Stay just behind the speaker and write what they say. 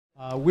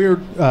We're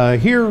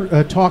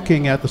here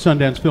talking at the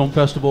Sundance Film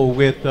Festival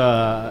with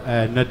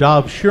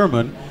Nadav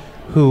Sherman,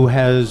 who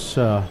has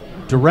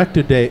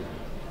directed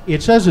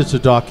it says it's a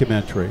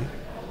documentary,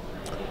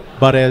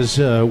 but as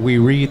we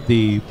read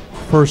the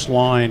first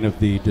line of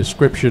the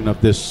description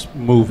of this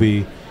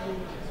movie,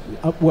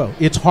 well,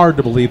 it's hard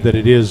to believe that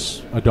it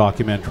is a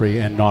documentary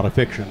and not a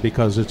fiction,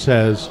 because it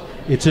says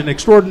it's an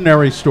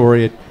extraordinary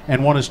story,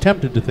 and one is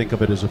tempted to think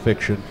of it as a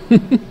fiction.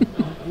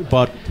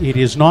 But it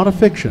is not a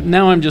fiction.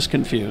 Now I'm just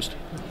confused.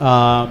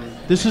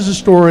 This is a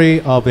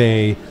story of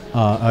a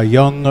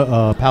young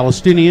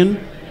Palestinian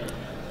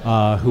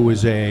who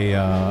is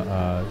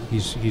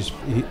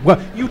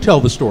well, you tell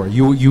the story.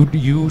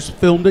 You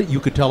filmed it. You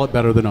could tell it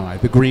better than I.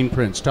 The Green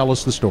Prince. Tell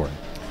us the story.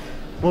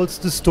 Well, it's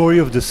the story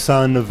of the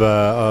son of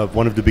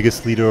one of the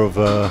biggest leader of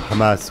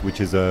Hamas,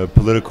 which is a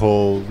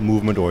political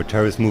movement or a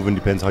terrorist movement,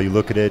 depends how you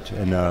look at it.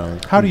 And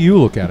how do you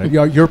look at it?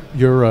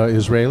 You're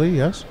Israeli,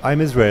 yes? I'm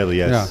Israeli,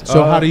 yes. Yeah.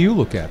 So how do you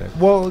look at it?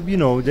 Well, you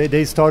know,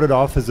 they started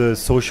off as a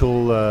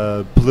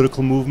social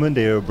political movement.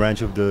 They are a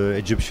branch of the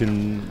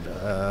Egyptian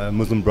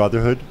Muslim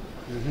Brotherhood.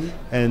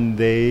 Mm-hmm. And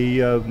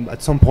they,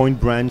 at some point,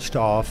 branched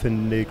off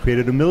and they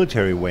created a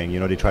military wing. You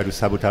know, they tried to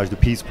sabotage the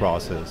peace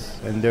process.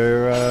 And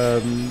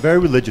they're very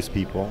religious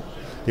people.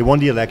 They won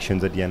the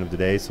elections at the end of the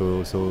day,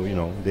 so you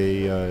know,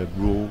 they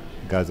rule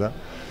Gaza.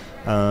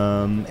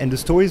 And the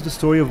story is the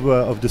story of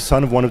the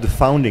son of one of the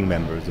founding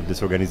members of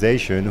this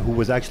organization, who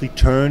was actually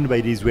turned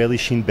by the Israeli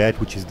Shin Bet,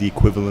 which is the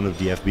equivalent of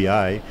the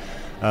FBI,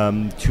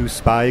 to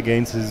spy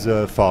against his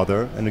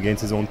father and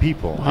against his own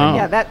people. Wow.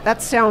 Yeah,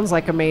 that sounds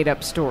like a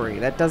made-up story.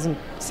 That doesn't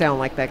sound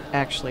like that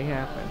actually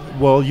happened.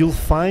 Well, you'll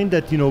find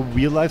that, you know,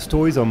 real-life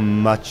stories are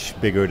much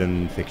bigger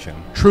than fiction.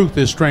 Truth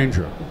is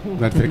stranger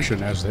than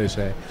fiction, as they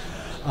say.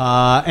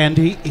 And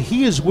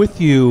he is with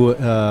you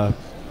here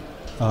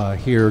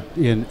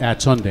at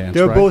Sundance,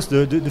 They're right? both.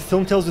 The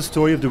film tells the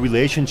story of the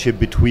relationship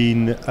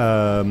between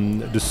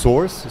the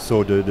source,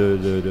 so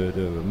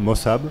the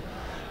Mossab,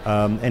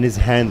 and his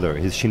handler,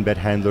 his Shin Bet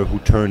handler, who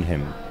turned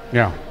him.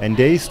 Yeah. And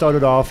they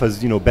started off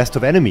as, you know, best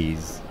of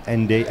enemies,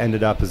 and they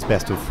ended up as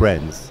best of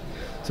friends.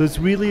 So it's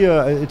really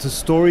it's a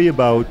story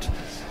about,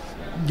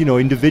 you know,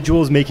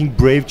 individuals making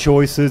brave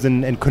choices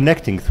and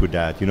connecting through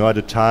that. You know, at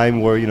a time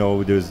where, you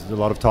know, there's a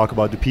lot of talk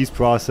about the peace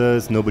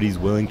process, nobody's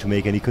willing to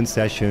make any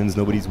concessions,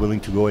 nobody's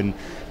willing to go and,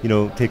 you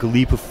know, take a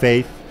leap of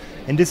faith.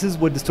 And this is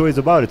what the story is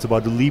about. It's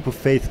about the leap of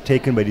faith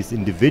taken by these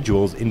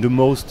individuals in the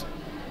most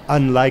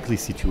unlikely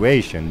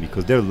situation,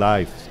 because their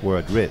lives were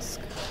at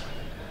risk.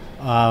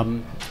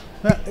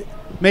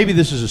 Maybe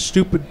this is a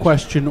stupid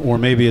question, or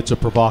maybe it's a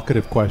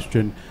provocative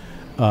question.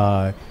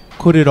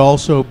 Could it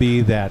also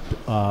be that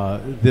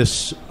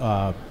this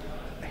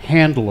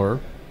handler,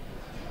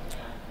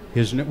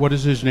 what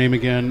is his name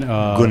again?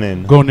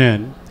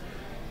 Gonen.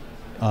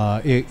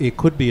 It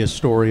could be a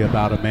story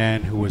about a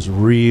man who is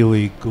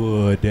really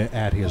good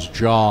at his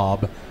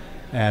job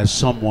as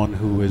someone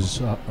who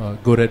is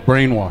good at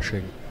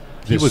brainwashing.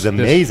 He was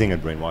amazing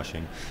at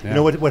brainwashing. Yeah. You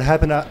know what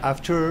happened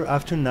after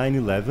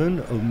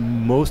 9/11?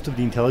 Most of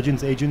the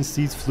intelligence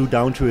agencies flew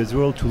down to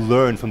Israel to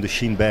learn from the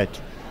Shin Bet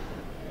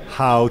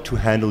how to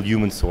handle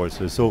human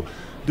sources. So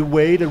the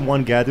way that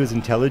one gathers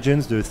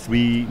intelligence, there are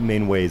three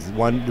main ways.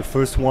 The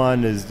first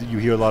one is, you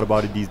hear a lot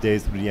about it these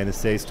days through the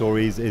NSA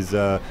stories, is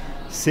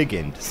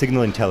SIGINT,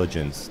 signal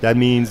intelligence. That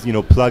means, you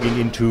know, plugging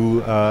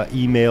into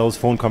emails,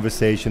 phone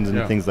conversations,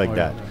 and things like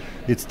that. Yeah.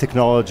 It's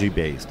technology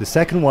based. The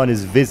second one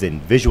is VISIN,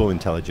 visual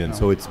intelligence.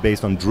 So it's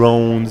based on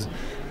drones,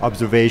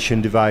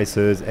 observation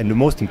devices, and the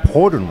most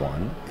important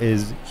one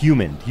is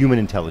human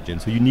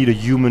intelligence. So you need a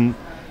human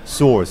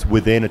source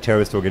within a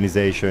terrorist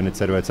organization, et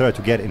cetera,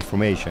 to get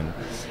information.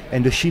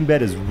 And the Shin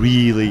Bet is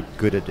really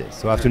good at this.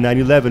 So after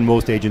 9/11,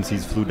 most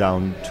agencies flew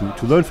down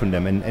to learn from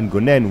them, and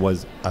Gonen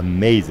was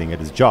amazing at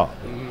his job.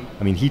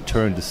 I mean, he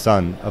turned the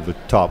son of a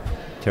top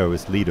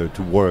terrorist leader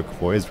to work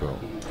for Israel.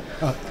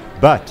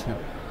 But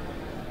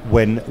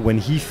when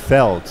he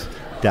felt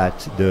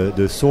that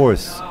the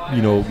source,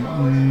 you know,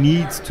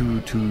 needs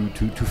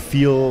to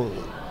feel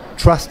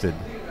trusted,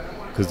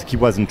 because he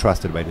wasn't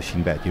trusted by the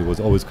Shin Bet. He was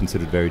always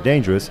considered very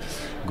dangerous.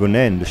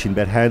 Gonen, the Shin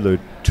Bet handler,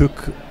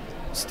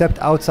 stepped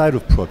outside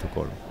of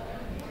protocol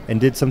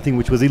and did something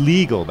which was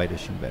illegal by the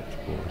Shin Bet.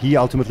 He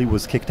ultimately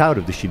was kicked out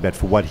of the Shin Bet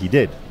for what he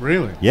did.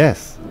 Really?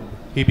 Yes.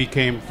 He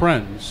became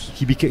friends.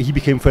 He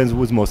became friends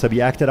with Mossad. He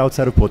acted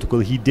outside of protocol.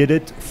 He did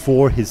it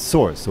for his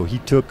source. So he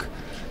took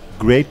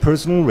great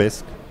personal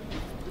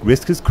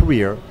risked his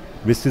career,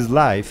 risked his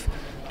life,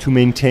 to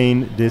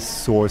maintain this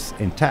source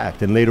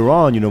intact. And later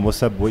on, you know,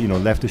 Mossad, you know,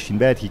 left the Shin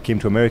Bet. He came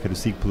to America to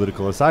seek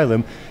political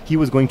asylum. He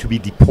was going to be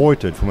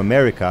deported from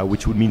America,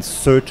 which would mean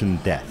certain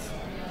death.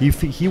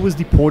 If he was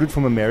deported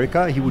from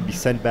America, he would be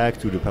sent back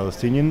to the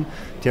Palestinian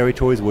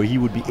territories, where he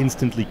would be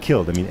instantly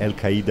killed. I mean,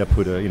 Al-Qaeda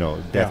put a, you know,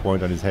 death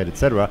warrant on his head,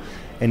 etc.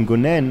 And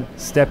Gonen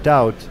stepped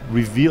out,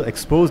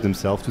 exposed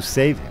himself to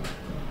save him.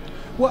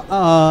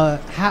 Well,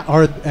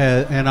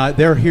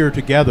 they're here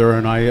together,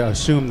 and I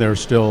assume they're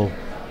still.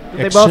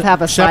 They both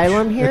have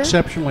asylum here?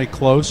 Exceptionally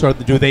close.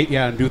 Do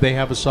they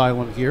have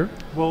asylum here?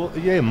 Well,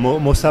 yeah,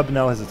 Mossab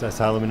now has an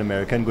asylum in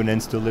America, and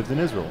Gunen still lives in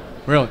Israel.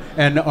 Really?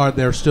 And are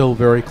they still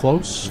very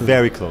close?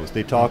 Very close.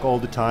 They talk all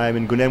the time,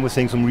 and Gunen was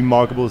saying some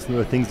remarkable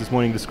things this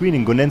morning at the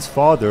screening. Gunen's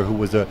father, who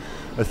was a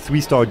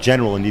 3-star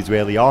general in the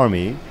Israeli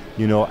army,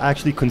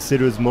 actually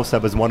considers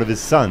Mossab as one of his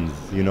sons.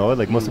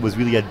 Like Mossab was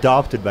really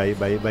adopted by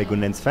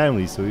Gunen's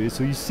family. So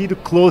you see the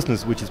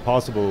closeness which is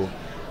possible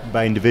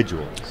by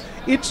individuals.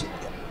 It's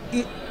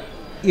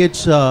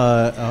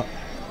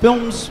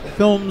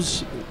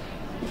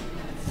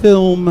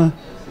film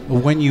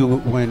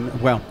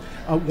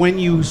when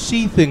you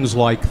see things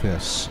like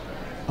this,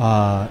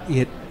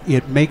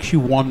 it makes you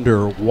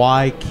wonder,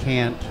 why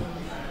can't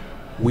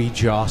we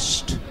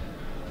just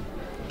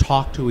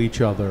talk to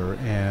each other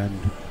and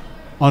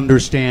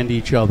understand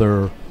each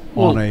other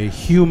on a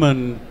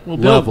human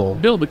level?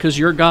 Bill, because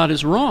your God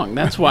is wrong.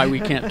 That's why we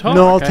can't talk.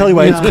 No, I'll tell you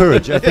why. It's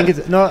courage. I think it's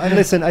and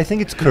listen. I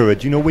think it's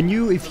courage.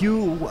 If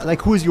you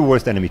like, who's your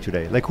worst enemy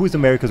today? Like, who's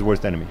America's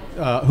worst enemy?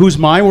 Who's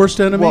my worst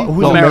enemy? Well,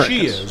 who's America's?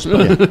 She is.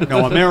 But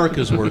no,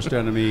 America's worst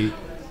enemy.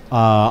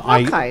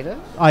 Al-Qaeda.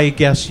 I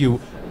guess you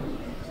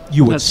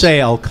would say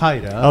Al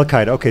Qaeda. Al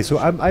Qaeda. Okay, so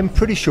I'm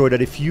pretty sure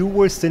that if you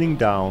were sitting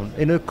down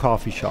in a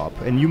coffee shop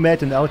and you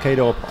met an Al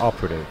Qaeda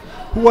operative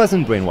who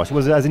wasn't brainwashed,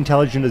 was as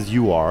intelligent as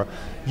you are,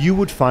 you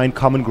would find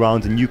common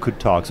grounds and you could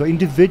talk. So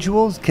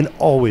individuals can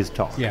always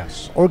talk.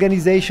 Yes.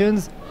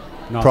 Organizations,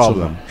 Not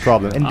problem. so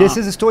much. And this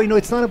is a story.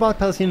 It's not about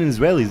Palestinian and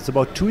Israelis. It's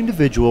about two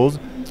individuals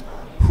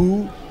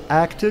who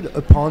acted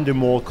upon their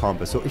moral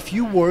compass. So if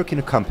you work in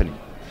a company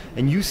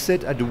and you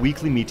sit at the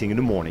weekly meeting in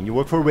the morning, you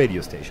work for a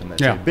radio station,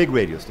 let's say, a big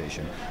radio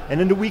station, and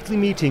in the weekly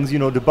meetings,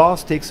 the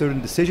boss takes certain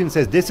decisions,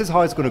 says this is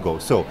how it's going to go.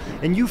 So,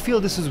 and you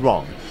feel this is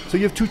wrong. So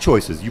you have two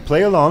choices. You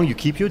play along, you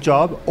keep your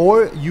job,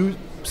 or you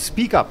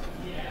speak up,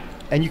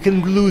 and you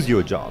can lose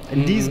your job.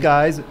 And these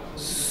guys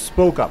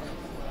spoke up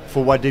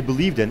for what they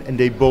believed in, and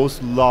they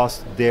both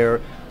lost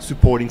their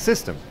supporting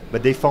system,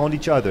 but they found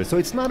each other. So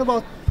it's not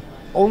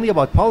only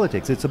about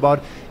politics. It's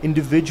about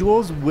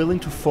individuals willing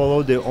to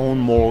follow their own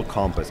moral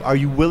compass. Are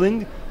you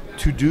willing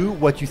to do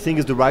what you think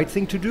is the right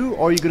thing to do,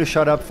 or are you going to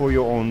shut up for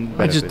your own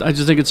benefit? I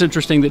just think it's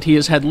interesting that he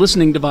has had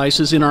listening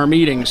devices in our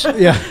meetings.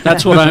 Yeah,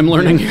 that's what I'm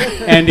learning.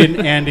 and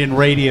in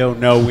radio,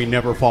 no, we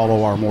never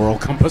follow our moral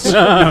compass.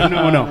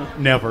 No,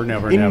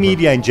 never. In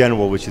media in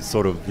general, which is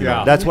sort of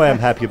that's why I'm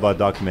happy about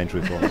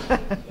documentary film.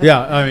 Yeah,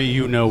 I mean,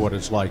 you know what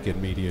it's like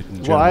in media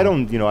in general.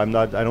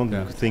 Well, I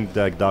don't think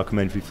that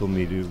documentary film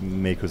media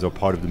makers are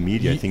part of the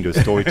media. I think they're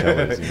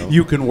storytellers.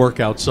 You can work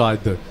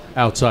outside the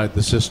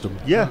system.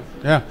 Yeah.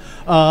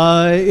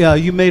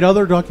 You made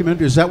other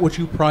documentaries. Is that what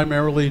you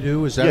primarily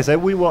do? Is that? Yes,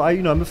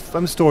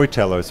 I'm a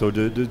storyteller. So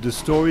the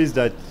stories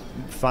that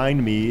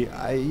find me,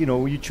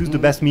 you choose the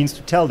best means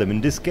to tell them.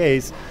 In this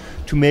case,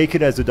 to make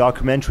it as a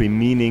documentary,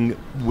 meaning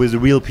with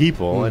real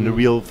people and the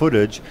real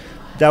footage,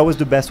 that was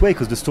the best way,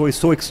 because the story is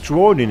so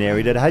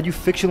extraordinary that had you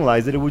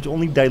fictionalized it, it would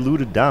only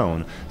dilute it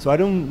down. So I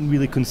don't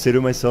really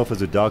consider myself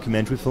as a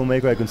documentary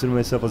filmmaker. I consider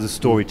myself as a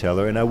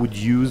storyteller, and I would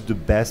use the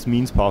best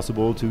means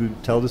possible to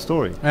tell the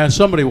story. And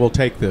somebody will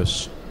take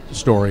this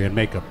story and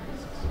make a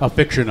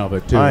fiction of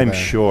it too. I'm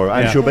sure.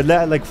 But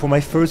like for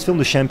my first film,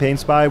 The Champagne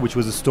Spy, which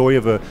was a story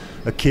of a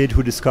kid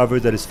who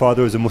discovered that his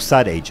father is a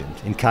Mossad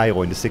agent in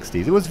Cairo in the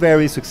 60s. It was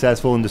very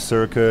successful in the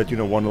circuit,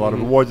 won a lot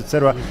of awards,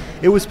 etc.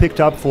 It was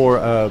picked up for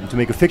to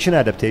make a fiction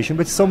adaptation,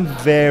 but some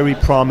very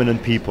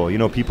prominent people,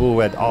 people who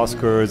had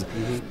Oscars,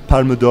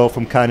 Palme d'Or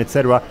from Cannes,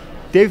 etc.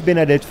 They've been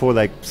at it for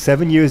like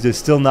 7 years. They're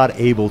still not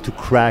able to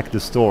crack the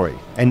story,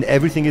 and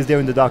everything is there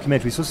in the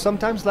documentary. So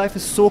sometimes life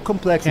is so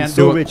complex and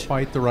so rich.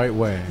 Quite the right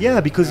way. Yeah,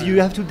 because you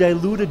have to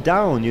dilute it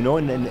down,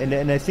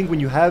 and I think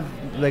when you have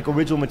like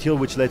original material,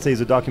 which let's say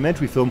is a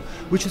documentary film,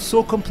 which is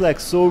so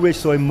complex, so rich,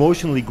 so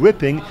emotionally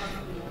gripping,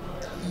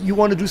 you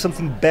want to do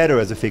something better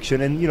as a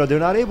fiction, and they're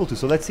not able to.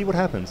 So let's see what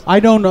happens.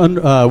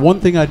 One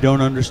thing I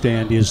don't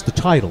understand is the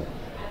title.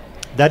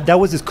 That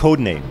was his code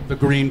name. The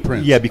Green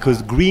Prince. Yeah,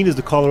 because green is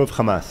the color of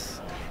Hamas.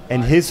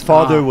 And his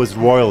father was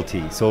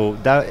royalty. So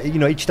that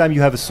each time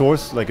you have a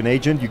source, like an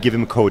agent, you give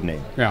him a code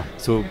name. Yeah.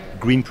 So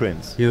Green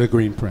Prince. Yeah, the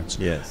Green Prince.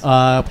 Yes.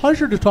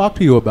 Pleasure to talk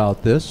to you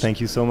about this. Thank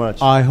you so much.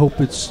 I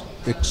hope it's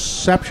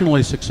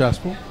exceptionally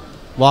successful.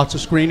 Lots of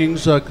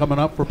screenings coming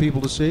up for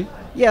people to see.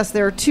 Yes,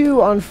 there are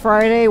two on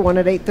Friday, one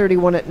at 8:30,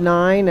 one at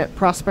 9 at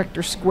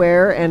Prospector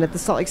Square, and at the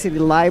Salt Lake City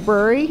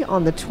Library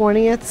on the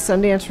 20th,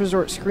 Sundance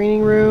Resort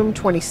Screening Room,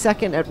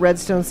 22nd at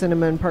Redstone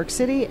Cinema in Park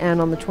City, and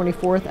on the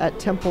 24th at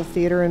Temple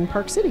Theater in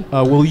Park City.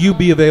 Will you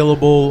be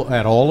available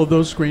at all of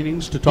those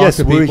screenings to talk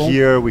to people? Yes, we're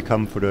here. We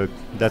come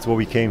that's why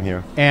we came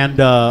here. And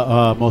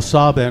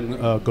Mossab and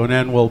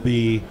Gonen will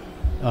be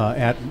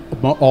at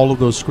all of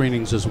those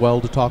screenings as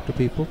well to talk to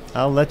people?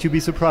 I'll let you be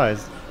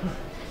surprised.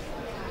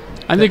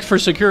 I think for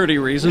security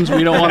reasons,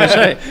 we don't want to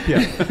say.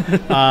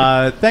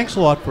 Thanks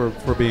a lot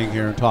for being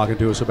here and talking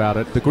to us about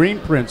it. The Green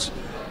Prince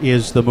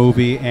is the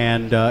movie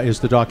and is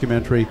the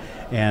documentary,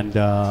 and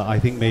I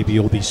think maybe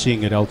you'll be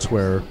seeing it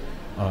elsewhere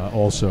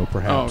also,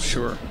 perhaps. Oh,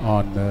 sure.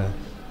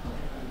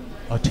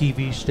 On a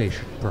TV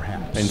station,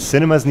 perhaps. And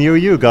cinemas near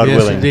you, God yes,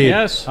 willing. Indeed.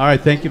 Yes. All right.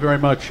 Thank you very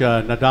much,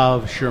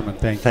 Nadav Sherman.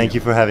 Thank you. Thank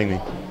you for having me.